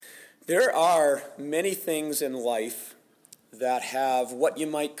There are many things in life that have what you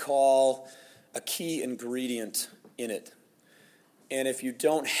might call a key ingredient in it. And if you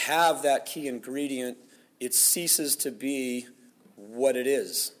don't have that key ingredient, it ceases to be what it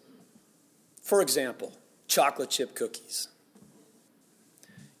is. For example, chocolate chip cookies.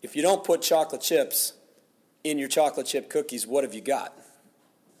 If you don't put chocolate chips in your chocolate chip cookies, what have you got?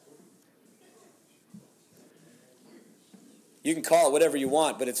 You can call it whatever you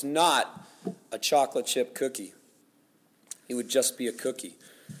want, but it's not a chocolate chip cookie. It would just be a cookie.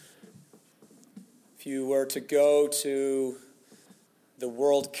 If you were to go to the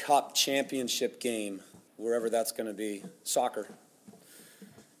World Cup championship game, wherever that's going to be, soccer,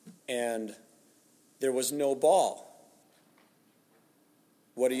 and there was no ball,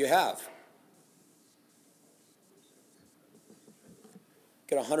 what do you have?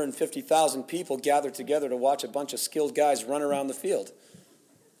 Got 150,000 people gathered together to watch a bunch of skilled guys run around the field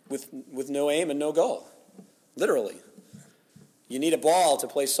with no aim and no goal. Literally. You need a ball to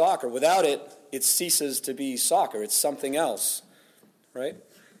play soccer. Without it, it ceases to be soccer. It's something else, right?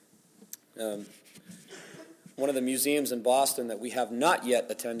 One of the museums in Boston that we have not yet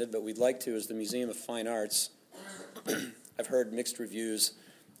attended, but we'd like to, is the Museum of Fine Arts. I've heard mixed reviews.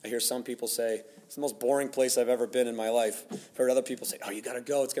 I hear some people say, it's the most boring place I've ever been in my life. I've heard other people say, oh, you got to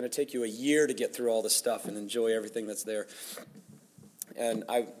go. It's going to take you a year to get through all this stuff and enjoy everything that's there. And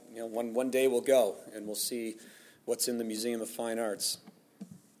one day we'll go and we'll see what's in the Museum of Fine Arts.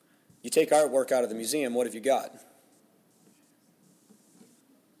 You take artwork out of the museum, what have you got?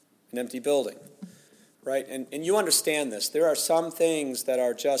 An empty building, right? And you understand this. There are some things that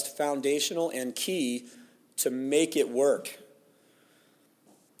are just foundational and key to make it work.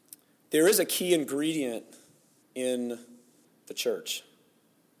 There is a key ingredient in the church.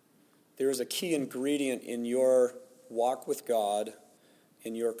 There is a key ingredient in your walk with God,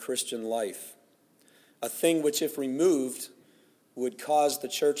 in your Christian life. A thing which, if removed, would cause the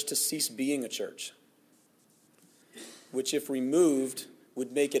church to cease being a church. Which, if removed,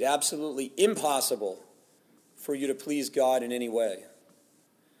 would make it absolutely impossible for you to please God in any way.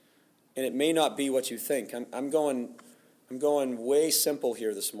 And it may not be what you think. I'm going way simple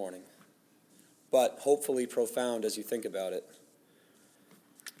here this morning, but hopefully profound as you think about it.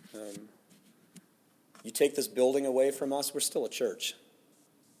 You take this building away from us, we're still a church.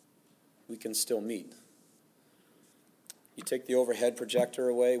 We can still meet. You take the overhead projector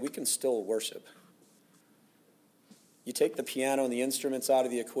away, we can still worship. You take the piano and the instruments out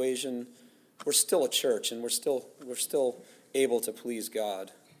of the equation, we're still a church, and we're still able to please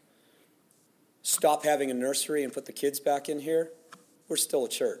God. Stop having a nursery and put the kids back in here, we're still a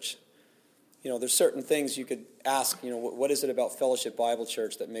church. There's certain things you could ask, what is it about Fellowship Bible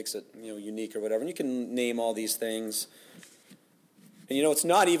Church that makes it, unique or whatever. And you can name all these things. And it's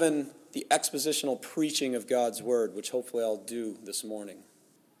not even the expositional preaching of God's Word, which hopefully I'll do this morning.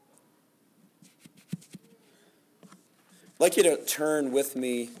 I'd like you to turn with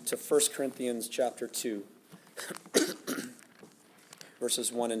me to 1 Corinthians chapter 2,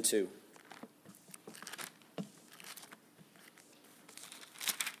 verses 1 and 2.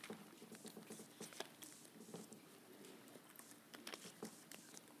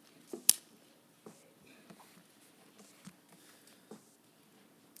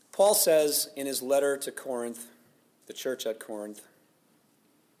 Paul says in his letter to Corinth, the church at Corinth,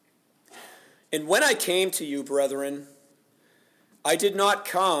 "And when I came to you, brethren, I did not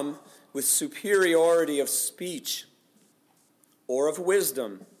come with superiority of speech or of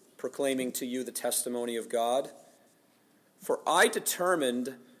wisdom, proclaiming to you the testimony of God. For I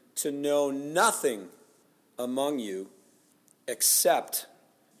determined to know nothing among you except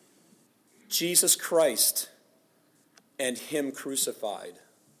Jesus Christ and Him crucified.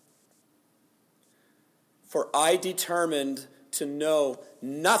 For I determined to know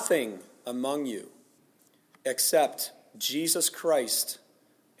nothing among you except Jesus Christ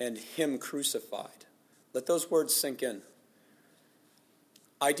and Him crucified." Let those words sink in.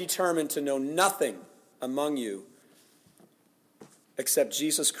 I determined to know nothing among you except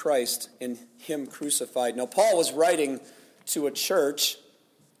Jesus Christ and Him crucified. Now, Paul was writing to a church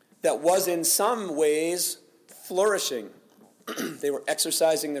that was in some ways flourishing. They were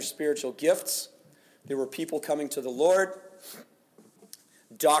exercising their spiritual gifts. There were people coming to the Lord.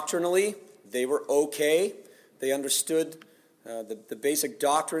 Doctrinally, they were okay. They understood the basic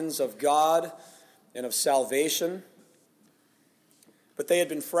doctrines of God and of salvation. But they had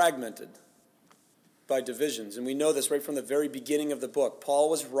been fragmented by divisions. And we know this right from the very beginning of the book. Paul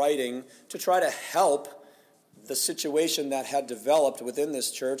was writing to try to help the situation that had developed within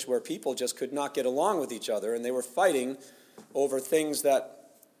this church where people just could not get along with each other, and they were fighting over things that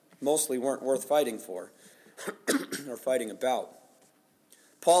mostly weren't worth fighting for or fighting about.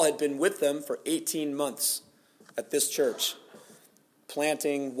 Paul had been with them for 18 months at this church,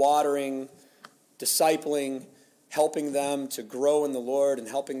 planting, watering, discipling, helping them to grow in the Lord and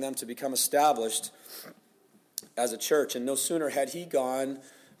helping them to become established as a church. And no sooner had he gone,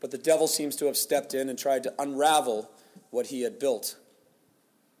 but the devil seems to have stepped in and tried to unravel what he had built.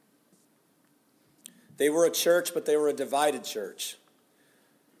 They were a church, but they were a divided church.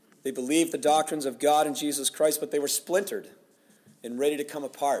 They believed the doctrines of God and Jesus Christ, but they were splintered and ready to come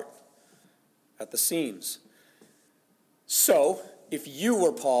apart at the seams. So, if you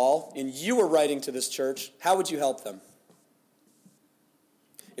were Paul and you were writing to this church, how would you help them?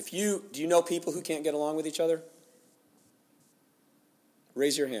 Do you know people who can't get along with each other?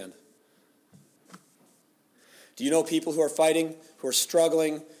 Raise your hand. Do you know people who are fighting, who are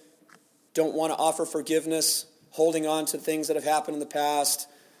struggling, don't want to offer forgiveness, holding on to things that have happened in the past?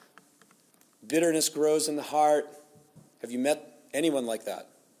 Bitterness grows in the heart. Have you met anyone like that?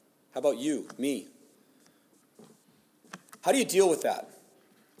 How about you, me? How do you deal with that?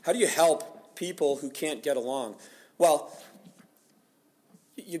 How do you help people who can't get along? Well,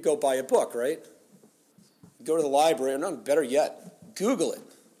 you go buy a book, right? You go to the library, or no, better yet, Google it.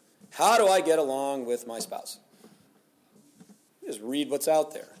 How do I get along with my spouse? Just read what's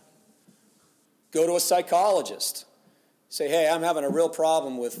out there. Go to a psychologist. Say, hey, I'm having a real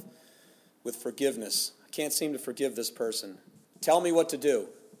problem with forgiveness. I can't seem to forgive this person. Tell me what to do.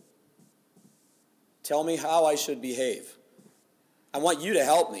 Tell me how I should behave. I want you to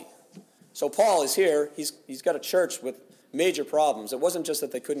help me. So Paul is here. He's got a church with major problems. It wasn't just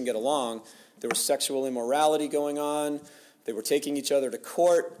that they couldn't get along. There was sexual immorality going on. They were taking each other to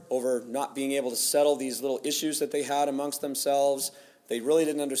court over not being able to settle these little issues that they had amongst themselves. They really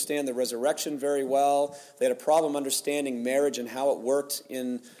didn't understand the resurrection very well. They had a problem understanding marriage and how it worked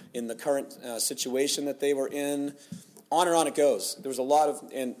in the current situation that they were in. On and on it goes. There was a lot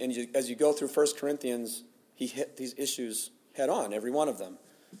of, as you go through 1 Corinthians, he hit these issues head on, every one of them.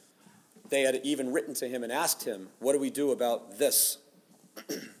 They had even written to him and asked him, what do we do about this?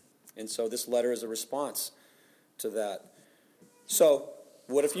 And so this letter is a response to that. So,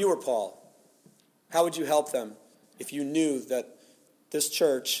 what if you were Paul? How would you help them if you knew that this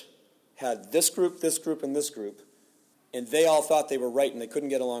church had this group, and this group, and they all thought they were right and they couldn't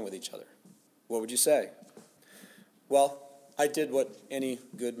get along with each other? What would you say? Well, I did what any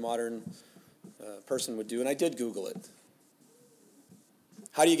good modern person would do, and I did Google it.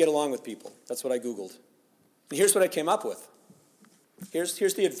 How do you get along with people? That's what I Googled. And here's what I came up with. Here's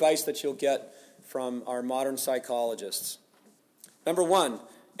the advice that you'll get from our modern psychologists. Number one,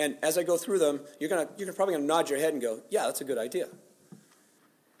 and as I go through them, you're probably going to nod your head and go, yeah, that's a good idea.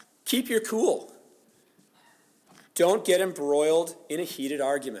 Keep your cool. Don't get embroiled in a heated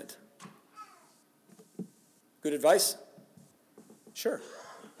argument. Good advice? Sure.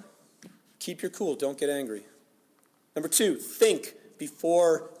 Keep your cool. Don't get angry. Number two, think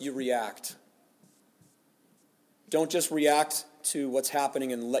before you react. Don't just react to what's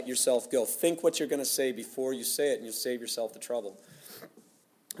happening and let yourself go. Think what you're going to say before you say it, and you'll save yourself the trouble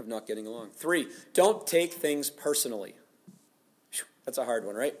of not getting along. 3, don't take things personally. That's a hard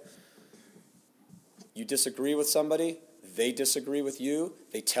one, right? You disagree with somebody, they disagree with you,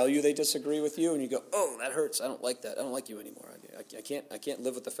 they tell you they disagree with you, and you go, oh, that hurts, I don't like that, I don't like you anymore. I can't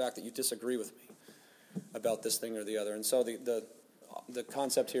live with the fact that you disagree with me about this thing or the other. And so the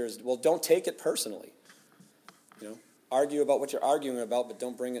concept here is, well, don't take it personally. Argue about what you're arguing about, but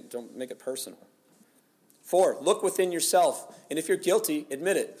don't make it personal. 4, look within yourself, and if you're guilty,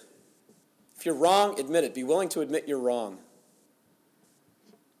 admit it. If you're wrong, admit it. Be willing to admit you're wrong.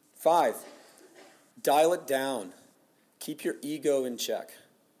 5, dial it down. Keep your ego in check.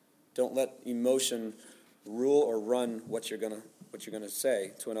 Don't let emotion rule or run what you're gonna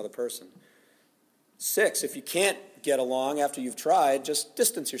say to another person. 6, if you can't get along after you've tried, just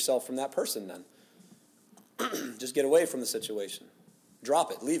distance yourself from that person then. Just get away from the situation.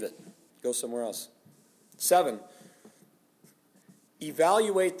 Drop it. Leave it. Go somewhere else. 7,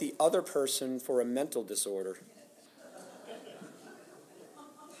 evaluate the other person for a mental disorder.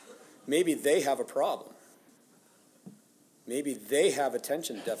 Maybe they have a problem. Maybe they have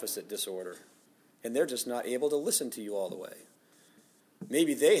attention deficit disorder, and they're just not able to listen to you all the way.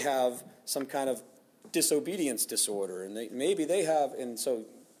 Maybe they have some kind of disobedience disorder, and and so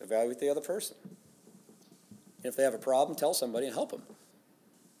evaluate the other person. And if they have a problem, tell somebody and help them.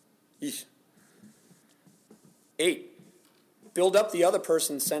 Yeesh. 8, build up the other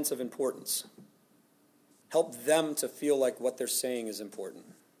person's sense of importance. Help them to feel like what they're saying is important.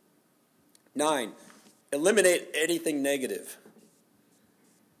 9, eliminate anything negative.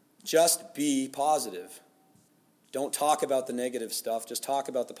 Just be positive. Don't talk about the negative stuff. Just talk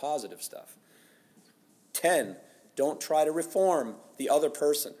about the positive stuff. 10, don't try to reform the other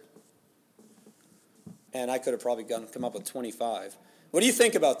person. And I could have probably come up with 25. What do you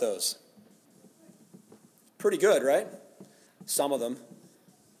think about those? Pretty good, right? Some of them.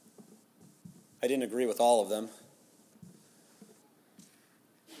 I didn't agree with all of them.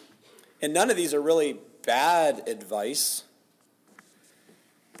 And none of these are really bad advice,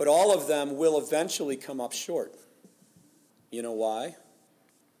 but all of them will eventually come up short. You know why?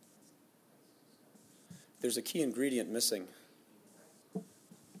 There's a key ingredient missing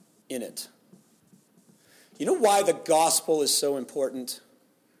in it. You know why the gospel is so important?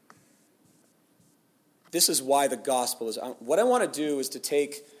 This is why the gospel is. What I want to do is to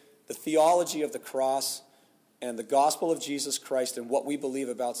take the theology of the cross and the gospel of Jesus Christ and what we believe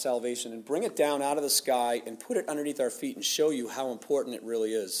about salvation and bring it down out of the sky and put it underneath our feet and show you how important it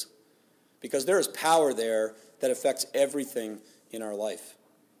really is. Because there is power there that affects everything in our life.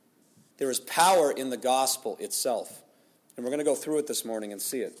 There is power in the gospel itself. And we're going to go through it this morning and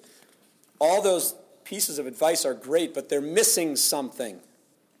see it. All those pieces of advice are great, but they're missing something.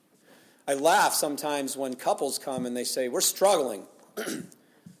 I laugh sometimes when couples come and they say, we're struggling.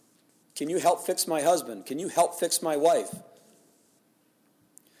 Can you help fix my husband? Can you help fix my wife?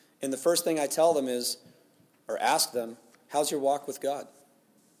 And the first thing I tell them is, or ask them, how's your walk with God?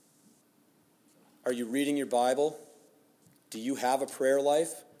 Are you reading your Bible? Do you have a prayer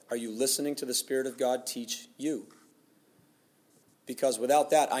life? Are you listening to the Spirit of God teach you? Because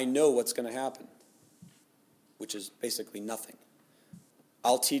without that, I know what's going to happen, which is basically nothing.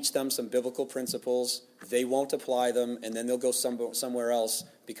 I'll teach them some biblical principles. They won't apply them, and then they'll go somewhere else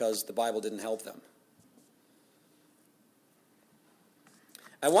because the Bible didn't help them.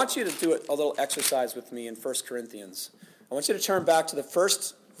 I want you to do a little exercise with me in 1 Corinthians. I want you to turn back to the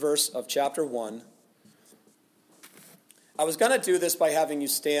first verse of chapter 1. I was going to do this by having you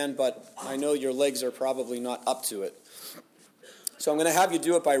stand, but I know your legs are probably not up to it. So I'm going to have you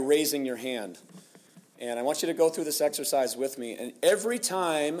do it by raising your hand. And I want you to go through this exercise with me. And every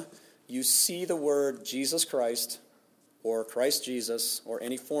time you see the word Jesus Christ or Christ Jesus or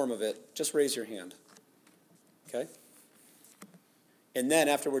any form of it, just raise your hand. Okay? And then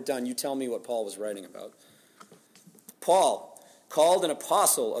after we're done, you tell me what Paul was writing about. Paul, called an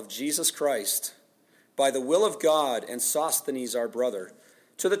apostle of Jesus Christ, by the will of God, and Sosthenes our brother,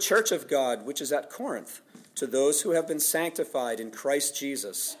 to the church of God which is at Corinth, to those who have been sanctified in Christ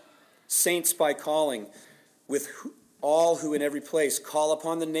Jesus, saints by calling, with all who in every place call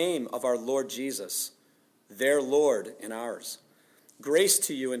upon the name of our Lord Jesus, their Lord and ours. Grace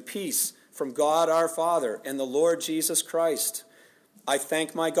to you and peace from God our Father and the Lord Jesus Christ. I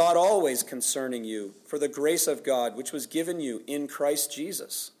thank my God always concerning you for the grace of God which was given you in Christ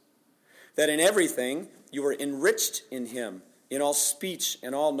Jesus, that in everything you were enriched in him, in all speech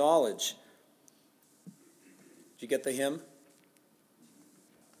and all knowledge. Did you get the hymn?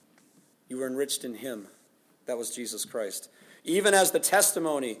 You were enriched in him. That was Jesus Christ. Even as the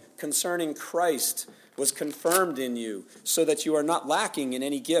testimony concerning Christ was confirmed in you, so that you are not lacking in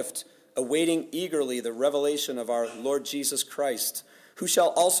any gift, awaiting eagerly the revelation of our Lord Jesus Christ, who shall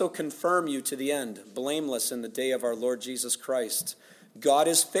also confirm you to the end, blameless in the day of our Lord Jesus Christ. God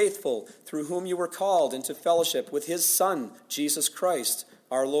is faithful, through whom you were called into fellowship with his Son, Jesus Christ,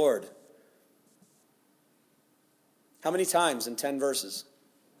 our Lord. How many times in 10 verses?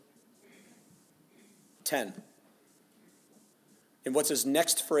 10. And what's his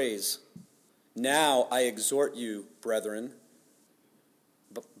next phrase? Now I exhort you, brethren.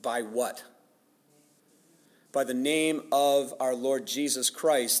 By what? By the name of our Lord Jesus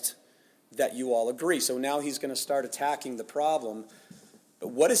Christ, that you all agree. So now he's going to start attacking the problem. But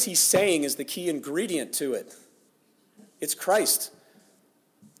what is he saying is the key ingredient to it? It's Christ.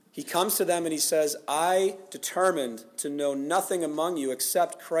 He comes to them and he says, I determined to know nothing among you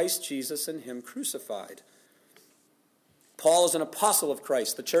except Christ Jesus and him crucified. Paul is an apostle of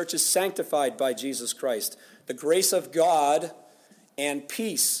Christ. The church is sanctified by Jesus Christ. The grace of God and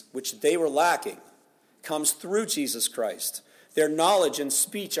peace, which they were lacking, comes through Jesus Christ. Their knowledge and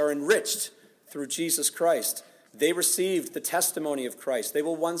speech are enriched through Jesus Christ. They received the testimony of Christ. They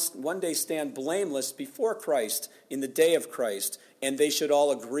will one day stand blameless before Christ in the day of Christ, and they should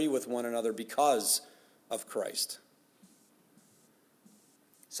all agree with one another because of Christ.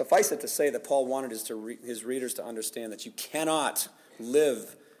 Suffice it to say that Paul wanted his readers to understand that you cannot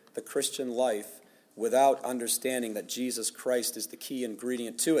live the Christian life without understanding that Jesus Christ is the key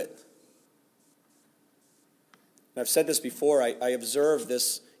ingredient to it. And I've said this before, I observe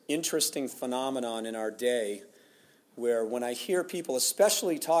this interesting phenomenon in our day where when I hear people,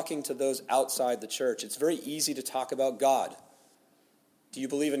 especially talking to those outside the church, it's very easy to talk about God. Do you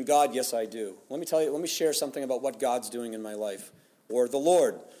believe in God? Yes, I do. Let me share something about what God's doing in my life. Or the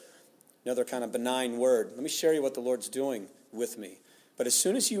Lord, another kind of benign word. Let me share you what the Lord's doing with me. But as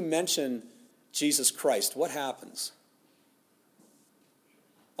soon as you mention Jesus Christ, what happens?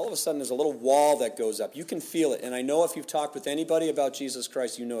 All of a sudden, there's a little wall that goes up. You can feel it. And I know if you've talked with anybody about Jesus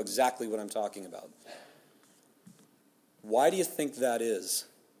Christ, you know exactly what I'm talking about. Why do you think that is?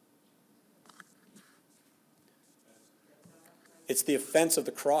 It's the offense of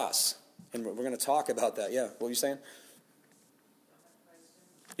the cross. And we're going to talk about that. Yeah, what were you saying?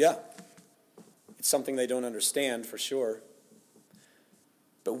 Yeah. It's something they don't understand, for sure.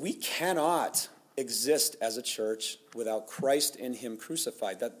 But we cannot exist as a church without Christ in him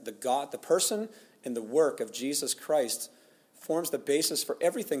crucified. That the person and the work of Jesus Christ forms the basis for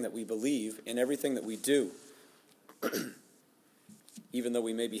everything that we believe and everything that we do, even though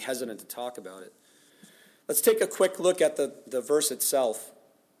we may be hesitant to talk about it. Let's take a quick look at the verse itself.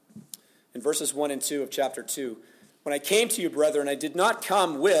 In verses 1 and 2 of chapter 2, when I came to you, brethren, I did not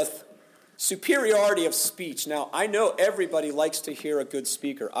come with superiority of speech. Now, I know everybody likes to hear a good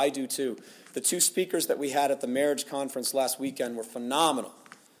speaker. I do too. The 2 speakers that we had at the marriage conference last weekend were phenomenal.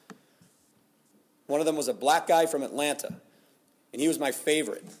 One of them was a black guy from Atlanta, and he was my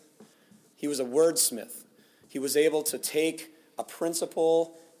favorite. He was a wordsmith. He was able to take a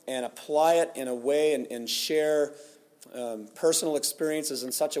principle and apply it in a way and share personal experiences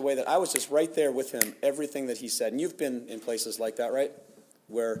in such a way that I was just right there with him, everything that he said. And you've been in places like that, right?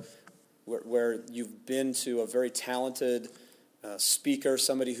 Where you've been to a very talented speaker,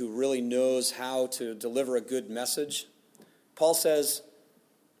 somebody who really knows how to deliver a good message. Paul says,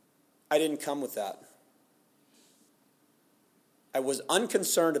 I didn't come with that. I was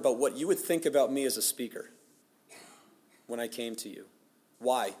unconcerned about what you would think about me as a speaker when I came to you.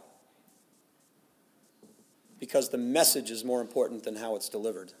 Why? Because the message is more important than how it's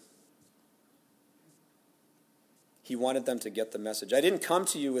delivered. He wanted them to get the message. I didn't come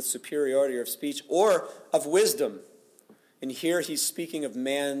to you with superiority of speech or of wisdom. And here he's speaking of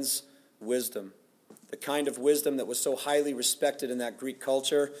man's wisdom, the kind of wisdom that was so highly respected in that Greek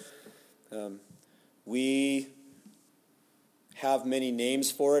culture. We have many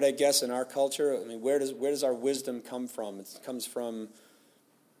names for it, I guess, in our culture. I mean, where does our wisdom come from? It comes from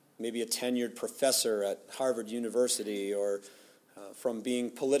maybe a tenured professor at Harvard University, or from being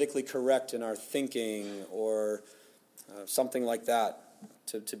politically correct in our thinking, or something like that,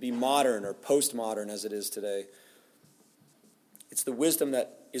 to be modern or postmodern as it is today. It's the wisdom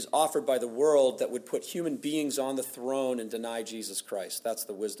that is offered by the world that would put human beings on the throne and deny Jesus Christ. That's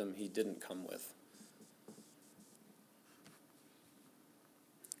the wisdom he didn't come with.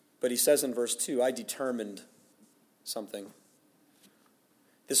 But he says in verse 2, I determined something.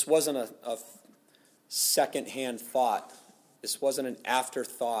 This wasn't a second-hand thought. This wasn't an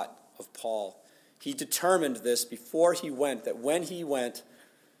afterthought of Paul. He determined this before he went, that when he went,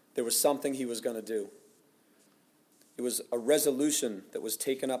 there was something he was going to do. It was a resolution that was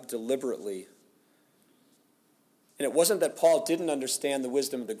taken up deliberately. And it wasn't that Paul didn't understand the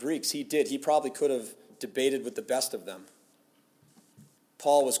wisdom of the Greeks. He did. He probably could have debated with the best of them.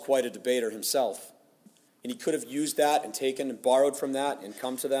 Paul was quite a debater himself. And he could have used that and taken and borrowed from that and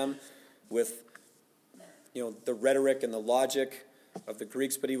come to them with, the rhetoric and the logic of the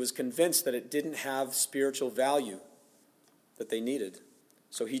Greeks. But he was convinced that it didn't have spiritual value that they needed.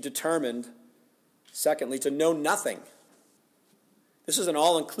 So he determined, secondly, to know nothing. This is an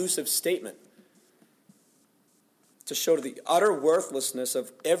all-inclusive statement to show the utter worthlessness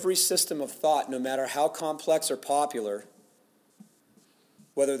of every system of thought, no matter how complex or popular,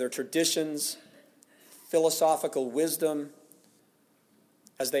 whether they're traditions, philosophical wisdom,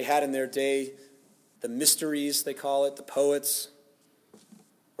 as they had in their day, the mysteries, they call it, the poets,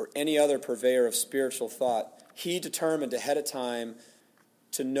 or any other purveyor of spiritual thought. He determined ahead of time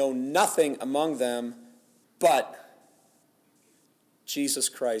to know nothing among them but Jesus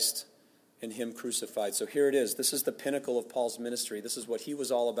Christ and him crucified. So here it is. This is the pinnacle of Paul's ministry. This is what he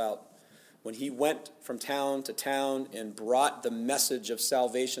was all about. When he went from town to town and brought the message of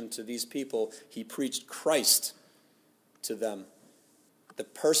salvation to these people, he preached Christ to them. The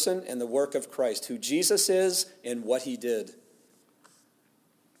person and the work of Christ, who Jesus is and what he did.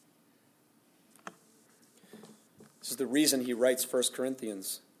 This is the reason he writes 1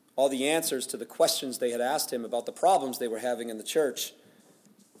 Corinthians. All the answers to the questions they had asked him about the problems they were having in the church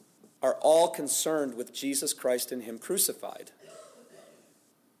are all concerned with Jesus Christ and him crucified.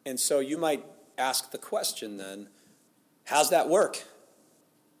 And so you might ask the question then, how's that work?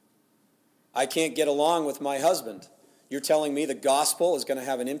 I can't get along with my husband. You're telling me the gospel is going to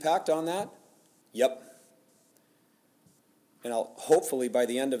have an impact on that? Yep. And I'll hopefully by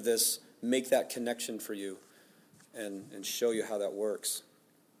the end of this make that connection for you and show you how that works.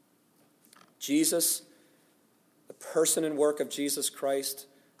 Jesus, the person and work of Jesus Christ,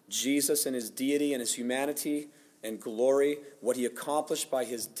 Jesus and his deity and his humanity and glory, what he accomplished by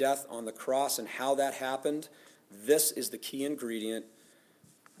his death on the cross and how that happened, this is the key ingredient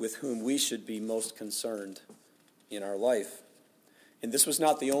with whom we should be most concerned in our life. And this was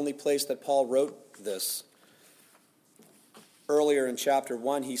not the only place that Paul wrote this. Earlier in chapter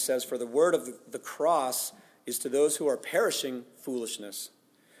 1, he says, "For the word of the cross is to those who are perishing foolishness,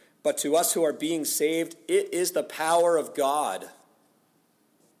 but to us who are being saved, it is the power of God."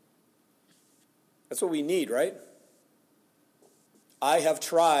 That's what we need, right? I have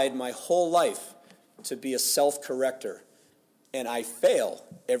tried my whole life to be a self-corrector, and I fail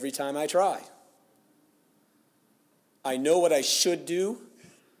every time I try. I know what I should do,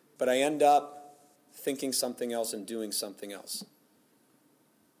 but I end up thinking something else and doing something else.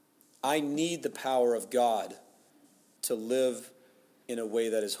 I need the power of God to live in a way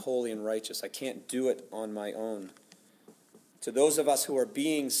that is holy and righteous. I can't do it on my own. To those of us who are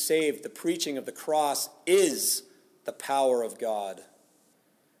being saved, the preaching of the cross is the power of God.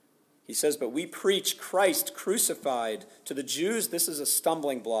 He says, "But we preach Christ crucified. To the Jews, this is a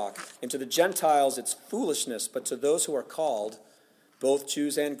stumbling block, and to the Gentiles, it's foolishness. But to those who are called, both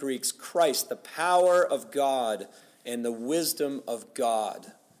Jews and Greeks, Christ, the power of God and the wisdom of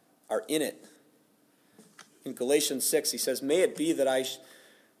God are in it." In Galatians 6, he says, "May it be may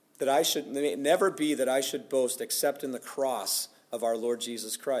it never be that I should boast except in the cross of our Lord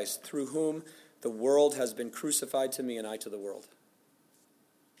Jesus Christ, through whom the world has been crucified to me and I to the world."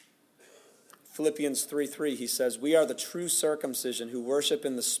 Philippians 3:3, he says, "We are the true circumcision who worship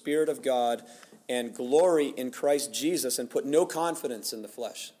in the Spirit of God and glory in Christ Jesus and put no confidence in the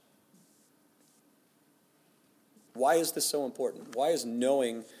flesh." Why is this so important? Why is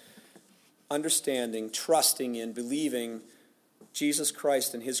knowing, understanding, trusting in, believing Jesus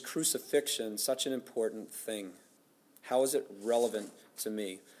Christ and his crucifixion such an important thing? How is it relevant to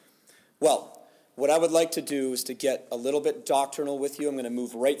me? Well, what I would like to do is to get a little bit doctrinal with you. I'm going to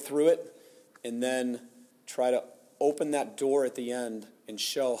move right through it and then try to open that door at the end and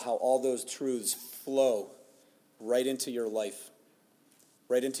show how all those truths flow right into your life,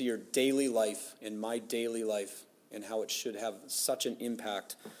 right into your daily life and my daily life, and how it should have such an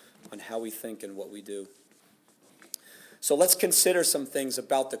impact on how we think and what we do. So let's consider some things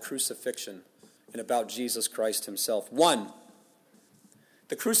about the crucifixion and about Jesus Christ himself. One,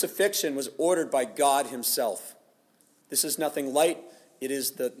 the crucifixion was ordered by God himself. This is nothing light. It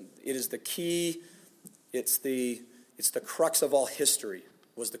is the key, it's the crux of all history,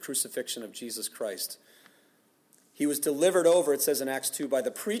 was the crucifixion of Jesus Christ. He was delivered over, it says in Acts 2, by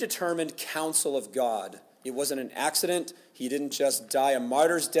the predetermined counsel of God. It wasn't an accident. He didn't just die a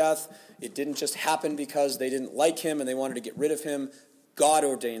martyr's death. It didn't just happen because they didn't like him and they wanted to get rid of him. God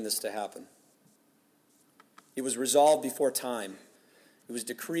ordained this to happen. It was resolved before time. It was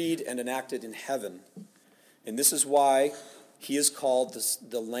decreed and enacted in heaven. And this is why he is called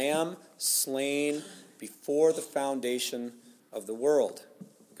the Lamb slain before the foundation of the world.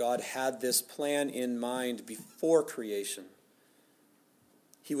 God had this plan in mind before creation.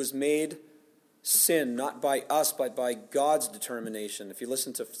 He was made sin, not by us, but by God's determination. If you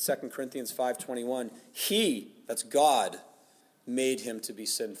listen to 2 Corinthians 5:21, he, that's God, made him to be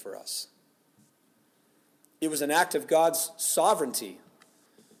sin for us. It was an act of God's sovereignty.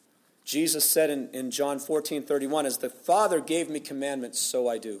 Jesus said in John 14:31, "As the Father gave me commandments, so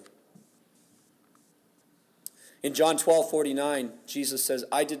I do." In John 12:49, Jesus says,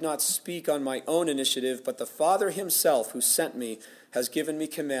 "I did not speak on my own initiative, but the Father himself who sent me has given me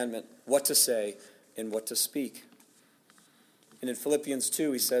commandment what to say and what to speak." And in Philippians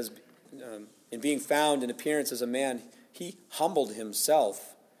 2, he says, in being found in appearance as a man, he humbled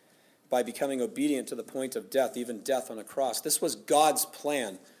himself by becoming obedient to the point of death, even death on a cross. This was God's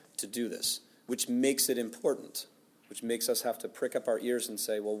plan to do this, which makes it important, which makes us have to prick up our ears and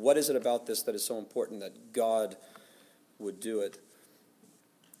say, well, what is it about this that is so important that God would do it?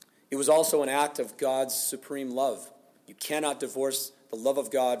 It was also an act of God's supreme love. You cannot divorce the love of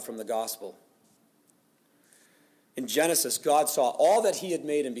God from the gospel. In Genesis, God saw all that he had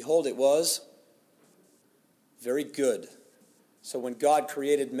made, and behold, it was very good. So when God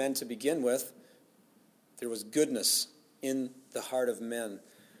created men to begin with, there was goodness in the heart of men.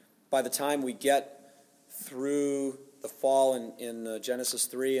 By the time we get through the fall in Genesis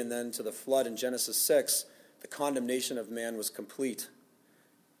 3 and then to the flood in Genesis 6, the condemnation of man was complete.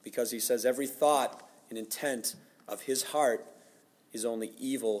 Because he says every thought and intent of his heart is only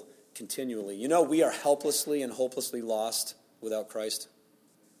evil continually. You know, we are helplessly and hopelessly lost without Christ.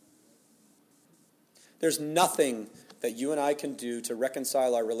 There's nothing that you and I can do to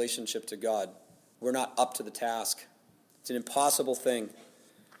reconcile our relationship to God. We're not up to the task. It's an impossible thing.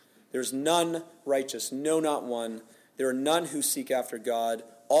 There's none righteous, no, not one. There are none who seek after God.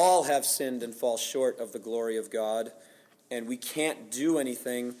 All have sinned and fall short of the glory of God, and we can't do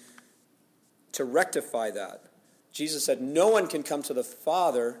anything to rectify that. Jesus said, no one can come to the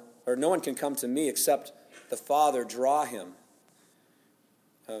Father, or no one can come to me except the Father draw him.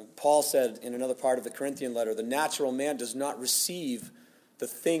 Paul said in another part of the Corinthian letter, the natural man does not receive the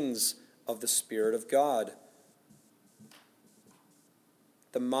things of the Spirit of God.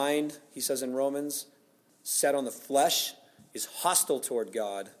 The mind, he says in Romans, set on the flesh is hostile toward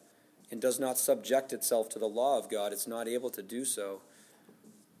God and does not subject itself to the law of God. It's not able to do so.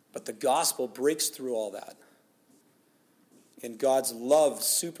 But the gospel breaks through all that. And God's love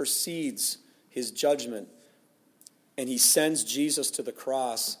supersedes his judgment. And he sends Jesus to the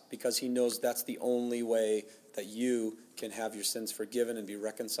cross because he knows that's the only way that you can have your sins forgiven and be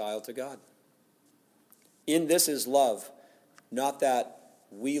reconciled to God. In this is love, not that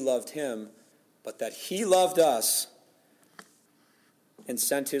we loved him, but that he loved us and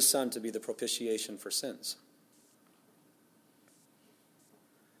sent his Son to be the propitiation for sins.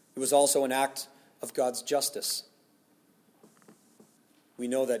 It was also an act of God's justice. We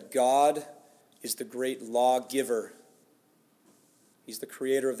know that God is the great lawgiver. He's the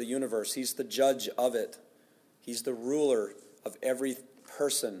creator of the universe. He's the judge of it. He's the ruler of every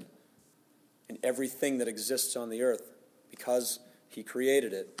person and everything that exists on the earth because he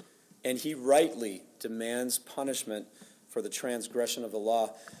created it. And he rightly demands punishment for the transgression of the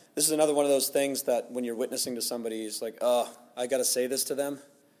law. This is another one of those things that when you're witnessing to somebody, it's like, oh, I got to say this to them.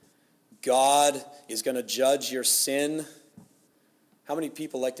 God is going to judge your sin. How many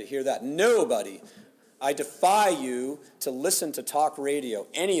people like to hear that? Nobody. I defy you to listen to talk radio,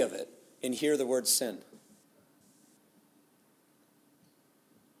 any of it, and hear the word sin.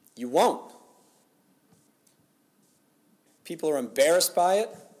 You won't. People are embarrassed by it.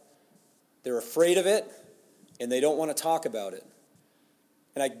 They're afraid of it, and they don't want to talk about it.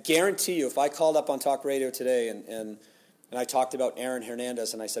 And I guarantee you, if I called up on talk radio today and I talked about Aaron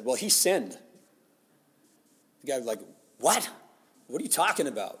Hernandez and I said, well, he sinned. The guy would be like, what? What are you talking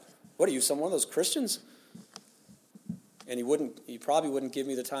about? What are you, one of those Christians? And he probably wouldn't give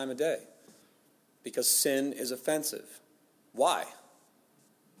me the time of day because sin is offensive. Why?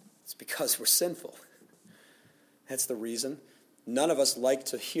 It's because we're sinful. That's the reason. None of us like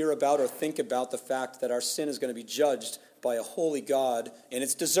to hear about or think about the fact that our sin is going to be judged by a holy God, and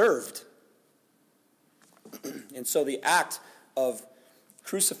it's deserved. And so the act of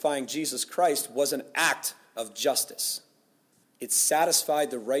crucifying Jesus Christ was an act of justice. It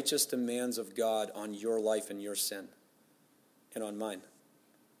satisfied the righteous demands of God on your life and your sin, and on mine.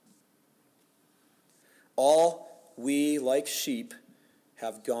 All we, like sheep,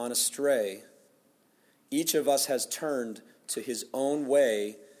 have gone astray. Each of us has turned to his own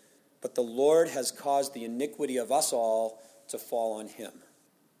way, but the Lord has caused the iniquity of us all to fall on him.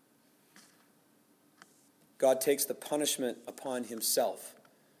 God takes the punishment upon himself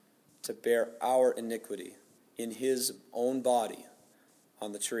to bear our iniquity in his own body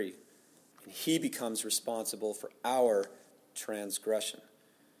on the tree. And he becomes responsible for our transgression.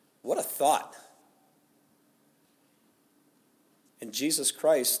 What a thought. And Jesus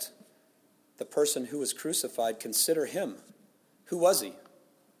Christ, the person who was crucified, consider him. Who was he?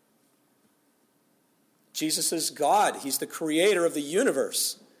 Jesus is God. He's the creator of the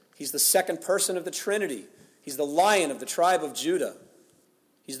universe. He's the second person of the Trinity. He's the Lion of the tribe of Judah.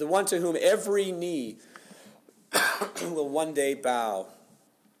 He's the one to whom every knee will one day bow.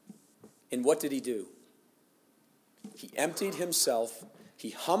 And what did he do? He emptied himself, he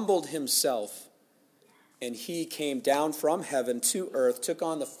humbled himself, and he came down from heaven to earth, took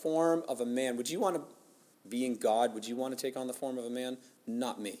on the form of a man. Would you want to, being God, would you want to take on the form of a man?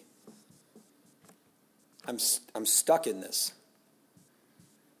 Not me. I'm stuck in this.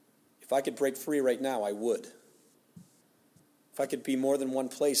 If I could break free right now, I would. If I could be more than one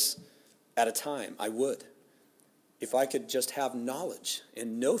place at a time, I would. If I could just have knowledge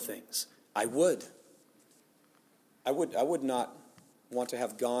and know things, I would. I would not want to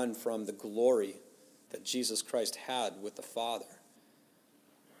have gone from the glory that Jesus Christ had with the Father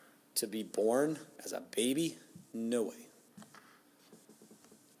to be born as a baby? No way.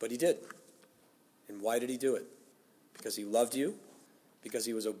 But he did. And why did he do it? Because he loved you, because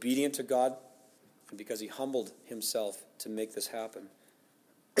he was obedient to God, and because he humbled himself to make this happen.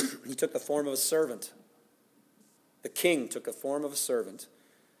 He took the form of a servant. The King took the form of a servant.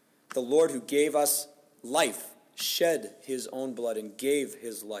 The Lord who gave us life shed his own blood and gave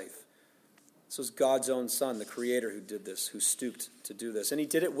his life. This was God's own Son, the Creator, who did this, who stooped to do this. And he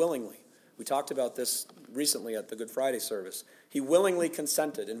did it willingly. We talked about this recently at the Good Friday service. He willingly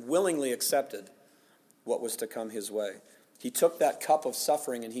consented and willingly accepted what was to come his way. He took that cup of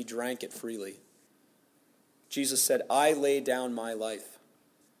suffering and he drank it freely. Jesus said, I lay down my life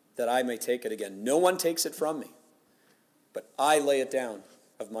that I may take it again. No one takes it from me, but I lay it down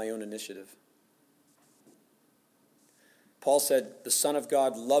of my own initiative. Paul said, the Son of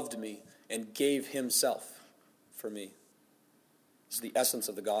God loved me and gave himself for me. This is the essence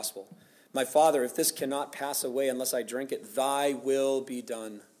of the gospel. My Father, if this cannot pass away unless I drink it, thy will be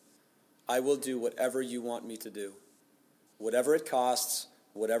done. I will do whatever you want me to do. Whatever it costs,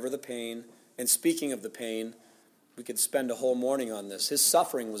 whatever the pain. And speaking of the pain, we could spend a whole morning on this. His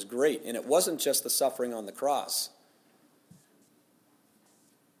suffering was great, and it wasn't just the suffering on the cross.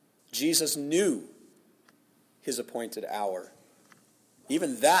 Jesus knew his appointed hour.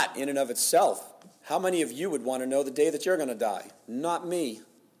 Even that in and of itself, how many of you would want to know the day that you're going to die? Not me.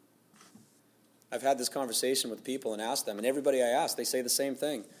 I've had this conversation with people and asked them, and everybody I ask, they say the same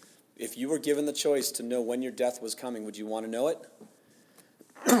thing. If you were given the choice to know when your death was coming, would you want to know it?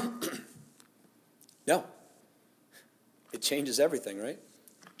 No. It changes everything, right?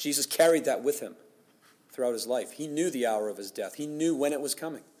 Jesus carried that with him throughout his life. He knew the hour of his death. He knew when it was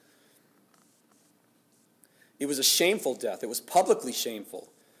coming. It was a shameful death. It was publicly shameful.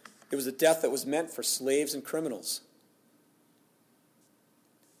 It was a death that was meant for slaves and criminals.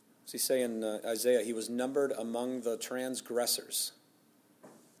 As he say in Isaiah, he was numbered among the transgressors.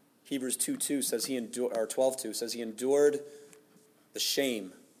 Hebrews 2:2 says he endured, or 12:2 says he endured the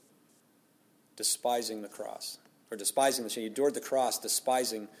shame, despising the cross. Or despising the shame. He endured the cross,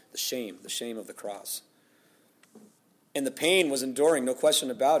 despising the shame of the cross. And the pain was enduring, no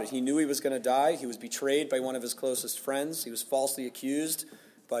question about it. He knew he was going to die. He was betrayed by one of his closest friends. He was falsely accused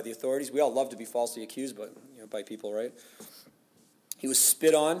by the authorities. We all love to be falsely accused by people, right? He was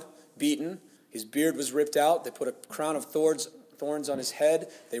spit on, beaten. His beard was ripped out. They put a crown of thorns on his head.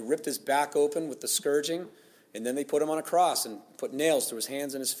 They ripped his back open with the scourging. And then they put him on a cross and put nails through his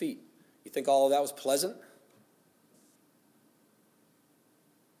hands and his feet. You think all of that was pleasant?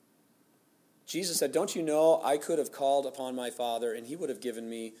 Jesus said, don't you know I could have called upon my Father and he would have given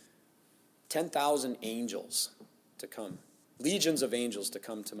me 10,000 angels to come, legions of angels to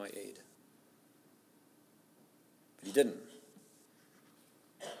come to my aid. But he didn't.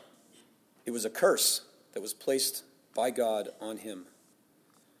 It was a curse that was placed by God on him.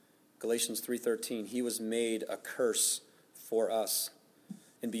 Galatians 3:13, he was made a curse for us.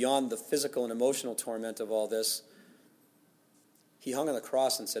 And beyond the physical and emotional torment of all this, he hung on the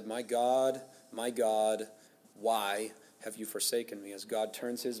cross and said, my God, why have you forsaken me? As God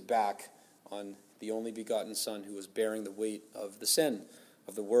turns his back on the only begotten Son who was bearing the weight of the sin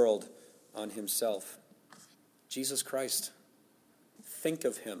of the world on himself. Jesus Christ. Think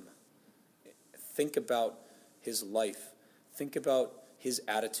of him. Think about his life. Think about his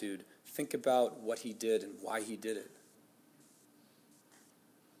attitude. Think about what he did and why he did it.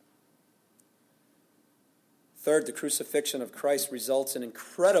 Third, the crucifixion of Christ results in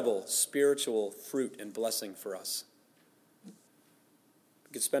incredible spiritual fruit and blessing for us.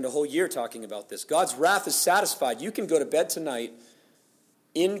 We could spend a whole year talking about this. God's wrath is satisfied. You can go to bed tonight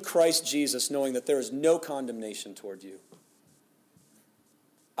in Christ Jesus knowing that there is no condemnation toward you.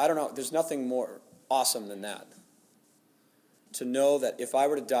 I don't know, there's nothing more awesome than that. To know that if I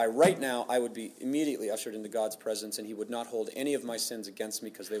were to die right now, I would be immediately ushered into God's presence and he would not hold any of my sins against me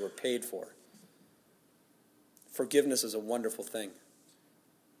because they were paid for. Forgiveness is a wonderful thing.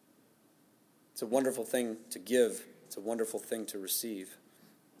 It's a wonderful thing to give. It's a wonderful thing to receive.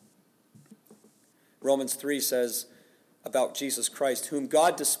 Romans 3 says about Jesus Christ, whom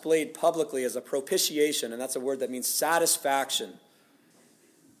God displayed publicly as a propitiation, and that's a word that means satisfaction.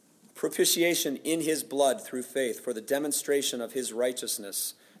 Propitiation in his blood through faith for the demonstration of his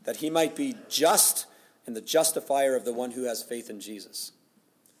righteousness, that he might be just and the justifier of the one who has faith in Jesus.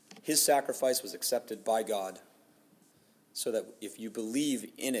 His sacrifice was accepted by God, so that if you believe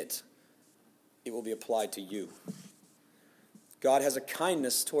in it, it will be applied to you. God has a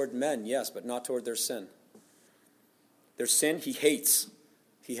kindness toward men, yes, but not toward their sin. Their sin he hates.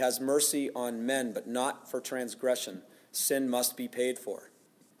 He has mercy on men, but not for transgression. Sin must be paid for.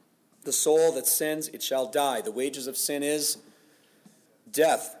 The soul that sins, it shall die. The wages of sin is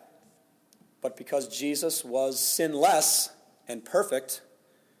death. But because Jesus was sinless and perfect,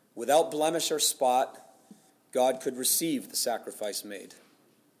 without blemish or spot, God could receive the sacrifice made.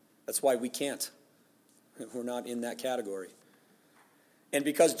 That's why we can't. We're not in that category. And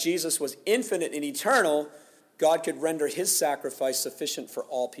because Jesus was infinite and eternal, God could render his sacrifice sufficient for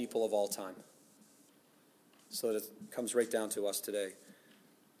all people of all time. So that it comes right down to us today.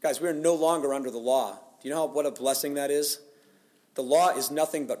 Guys, we're no longer under the law. Do you know what a blessing that is? The law is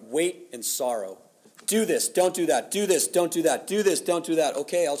nothing but weight and sorrow. Do this, don't do that. Do this, don't do that. Do this, don't do that.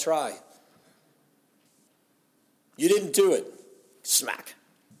 Okay, I'll try. You didn't do it. Smack.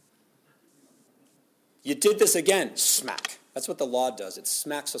 You did this again. Smack. That's what the law does. It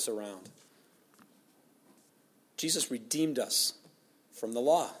smacks us around. Jesus redeemed us from the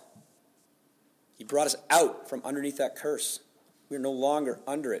law. He brought us out from underneath that curse. We are no longer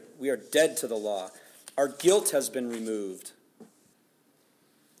under it. We are dead to the law. Our guilt has been removed.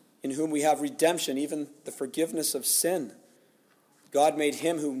 In whom we have redemption, even the forgiveness of sin. God made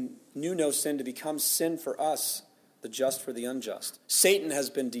him who knew no sin to become sin for us, the just for the unjust. Satan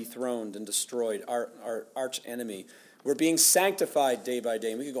has been dethroned and destroyed, our arch enemy. We're being sanctified day by day.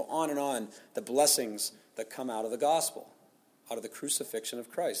 And we could go on and on, the blessings that come out of the gospel, out of the crucifixion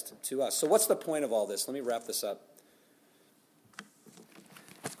of Christ to us. So what's the point of all this? Let me wrap this up.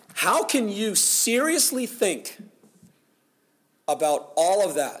 How can you seriously think about all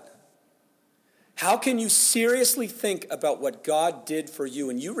of that? How can you seriously think about what God did for you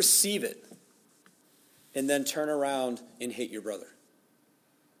and you receive it and then turn around and hate your brother?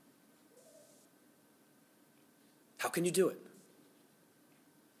 How can you do it?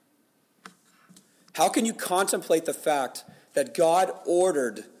 How can you contemplate the fact that God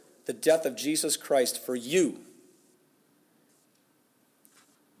ordered the death of Jesus Christ for you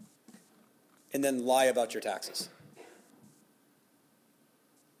and then lie about your taxes?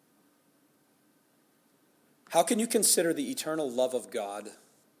 How can you consider the eternal love of God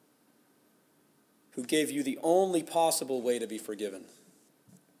who gave you the only possible way to be forgiven,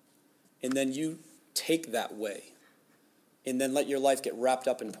 and then you take that way and then let your life get wrapped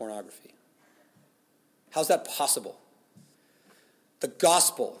up in pornography? How's that possible? The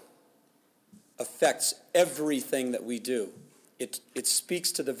gospel affects everything that we do. It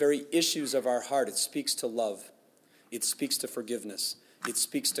speaks to the very issues of our heart. It speaks to love. It speaks to forgiveness. It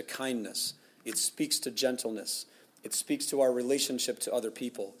speaks to kindness. It speaks to gentleness. It speaks to our relationship to other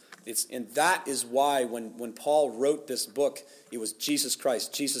people. And that is why when Paul wrote this book, it was Jesus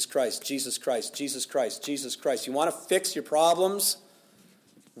Christ, Jesus Christ, Jesus Christ, Jesus Christ, Jesus Christ. You want to fix your problems?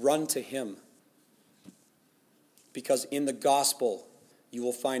 Run to him. Because in the gospel, you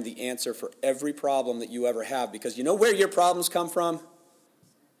will find the answer for every problem that you ever have. Because you know where your problems come from?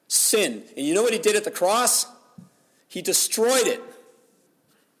 Sin. And you know what he did at the cross? He destroyed it.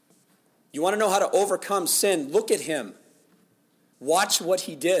 You want to know how to overcome sin? Look at him. Watch what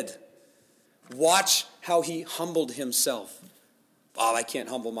he did. Watch how he humbled himself. Oh, I can't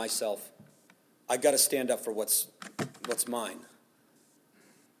humble myself. I got to stand up for what's mine.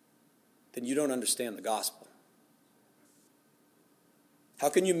 Then you don't understand the gospel. How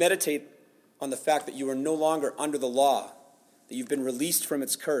can you meditate on the fact that you are no longer under the law, that you've been released from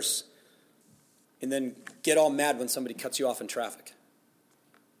its curse, and then get all mad when somebody cuts you off in traffic?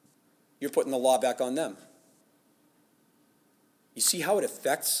 You're putting the law back on them. You see how it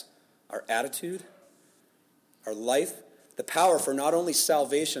affects our attitude, our life? The power for not only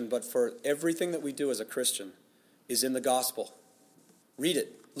salvation, but for everything that we do as a Christian is in the gospel. Read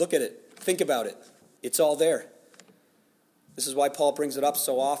it. Look at it. Think about it. It's all there. This is why Paul brings it up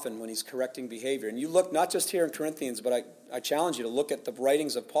so often when he's correcting behavior. And you look not just here in Corinthians, but I challenge you to look at the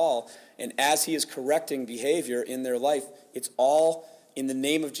writings of Paul, and as he is correcting behavior in their life, it's all in the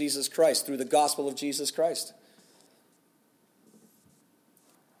name of Jesus Christ, through the gospel of Jesus Christ.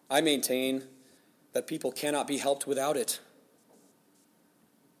 I maintain that people cannot be helped without it.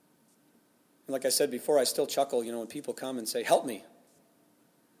 And like I said before, I still chuckle, when people come and say, help me.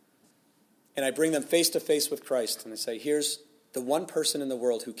 And I bring them face to face with Christ, and I say, here's the one person in the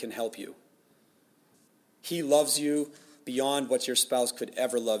world who can help you. He loves you beyond what your spouse could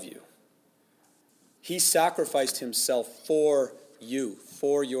ever love you. He sacrificed himself for you,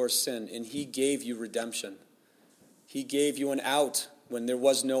 for your sin, and he gave you redemption. He gave you an out when there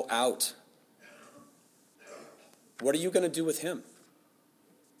was no out. What are you going to do with him?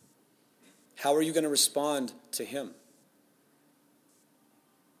 How are you going to respond to him?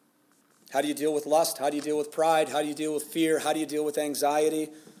 How do you deal with lust? How do you deal with pride? How do you deal with fear? How do you deal with anxiety?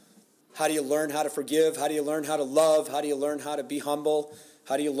 How do you learn how to forgive? How do you learn how to love? How do you learn how to be humble?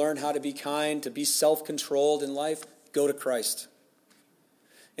 How do you learn how to be kind, to be self-controlled in life? Go to Christ.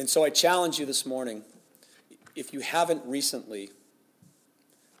 And so I challenge you this morning, if you haven't recently,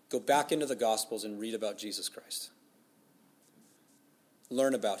 go back into the Gospels and read about Jesus Christ.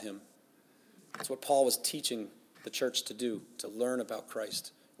 Learn about him. That's what Paul was teaching the church to do, to learn about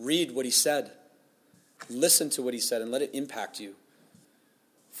Christ. Read what he said. Listen to what he said and let it impact you.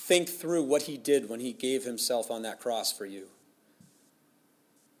 Think through what he did when he gave himself on that cross for you.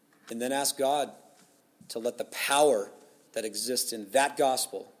 And then ask God to let the power that exists in that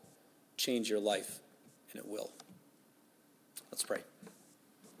gospel change your life, and it will. Let's pray.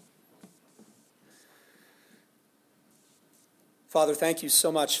 Father, thank you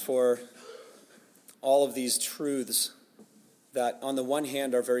so much for all of these truths that on the one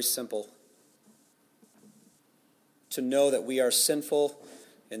hand are very simple. To know that we are sinful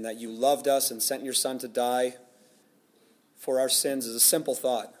and that you loved us and sent your Son to die for our sins is a simple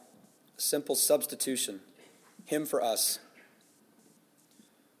thought, a simple substitution, him for us.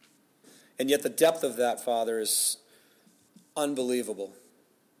 And yet the depth of that, Father, is unbelievable.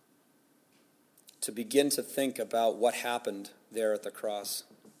 To begin to think about what happened there at the cross.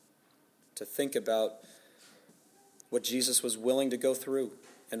 To think about what Jesus was willing to go through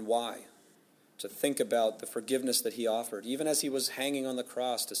and why. To think about the forgiveness that he offered, even as he was hanging on the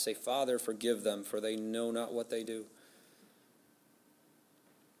cross, to say, Father, forgive them, for they know not what they do.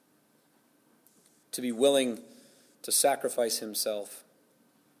 To be willing to sacrifice himself.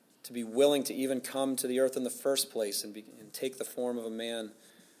 To be willing to even come to the earth in the first place and take the form of a man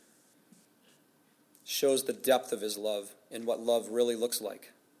shows the depth of his love and what love really looks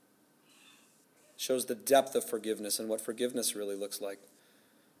like. Shows the depth of forgiveness and what forgiveness really looks like.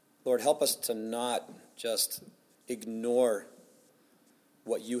 Lord, help us to not just ignore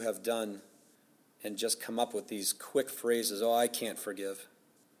what you have done and just come up with these quick phrases, I can't forgive.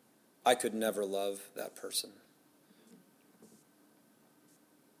 I could never love that person.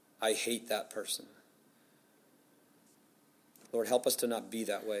 I hate that person. Lord, help us to not be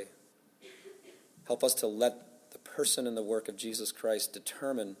that way. Help us to let the person and the work of Jesus Christ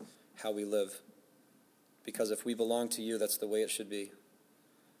determine how we live. Because if we belong to you, that's the way it should be.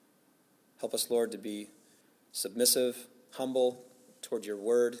 Help us, Lord, to be submissive, humble toward your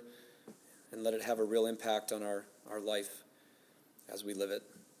word, and let it have a real impact on our life as we live it.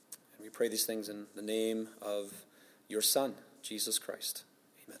 And we pray these things in the name of your Son, Jesus Christ.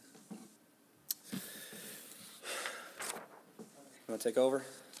 Amen. You want to take over?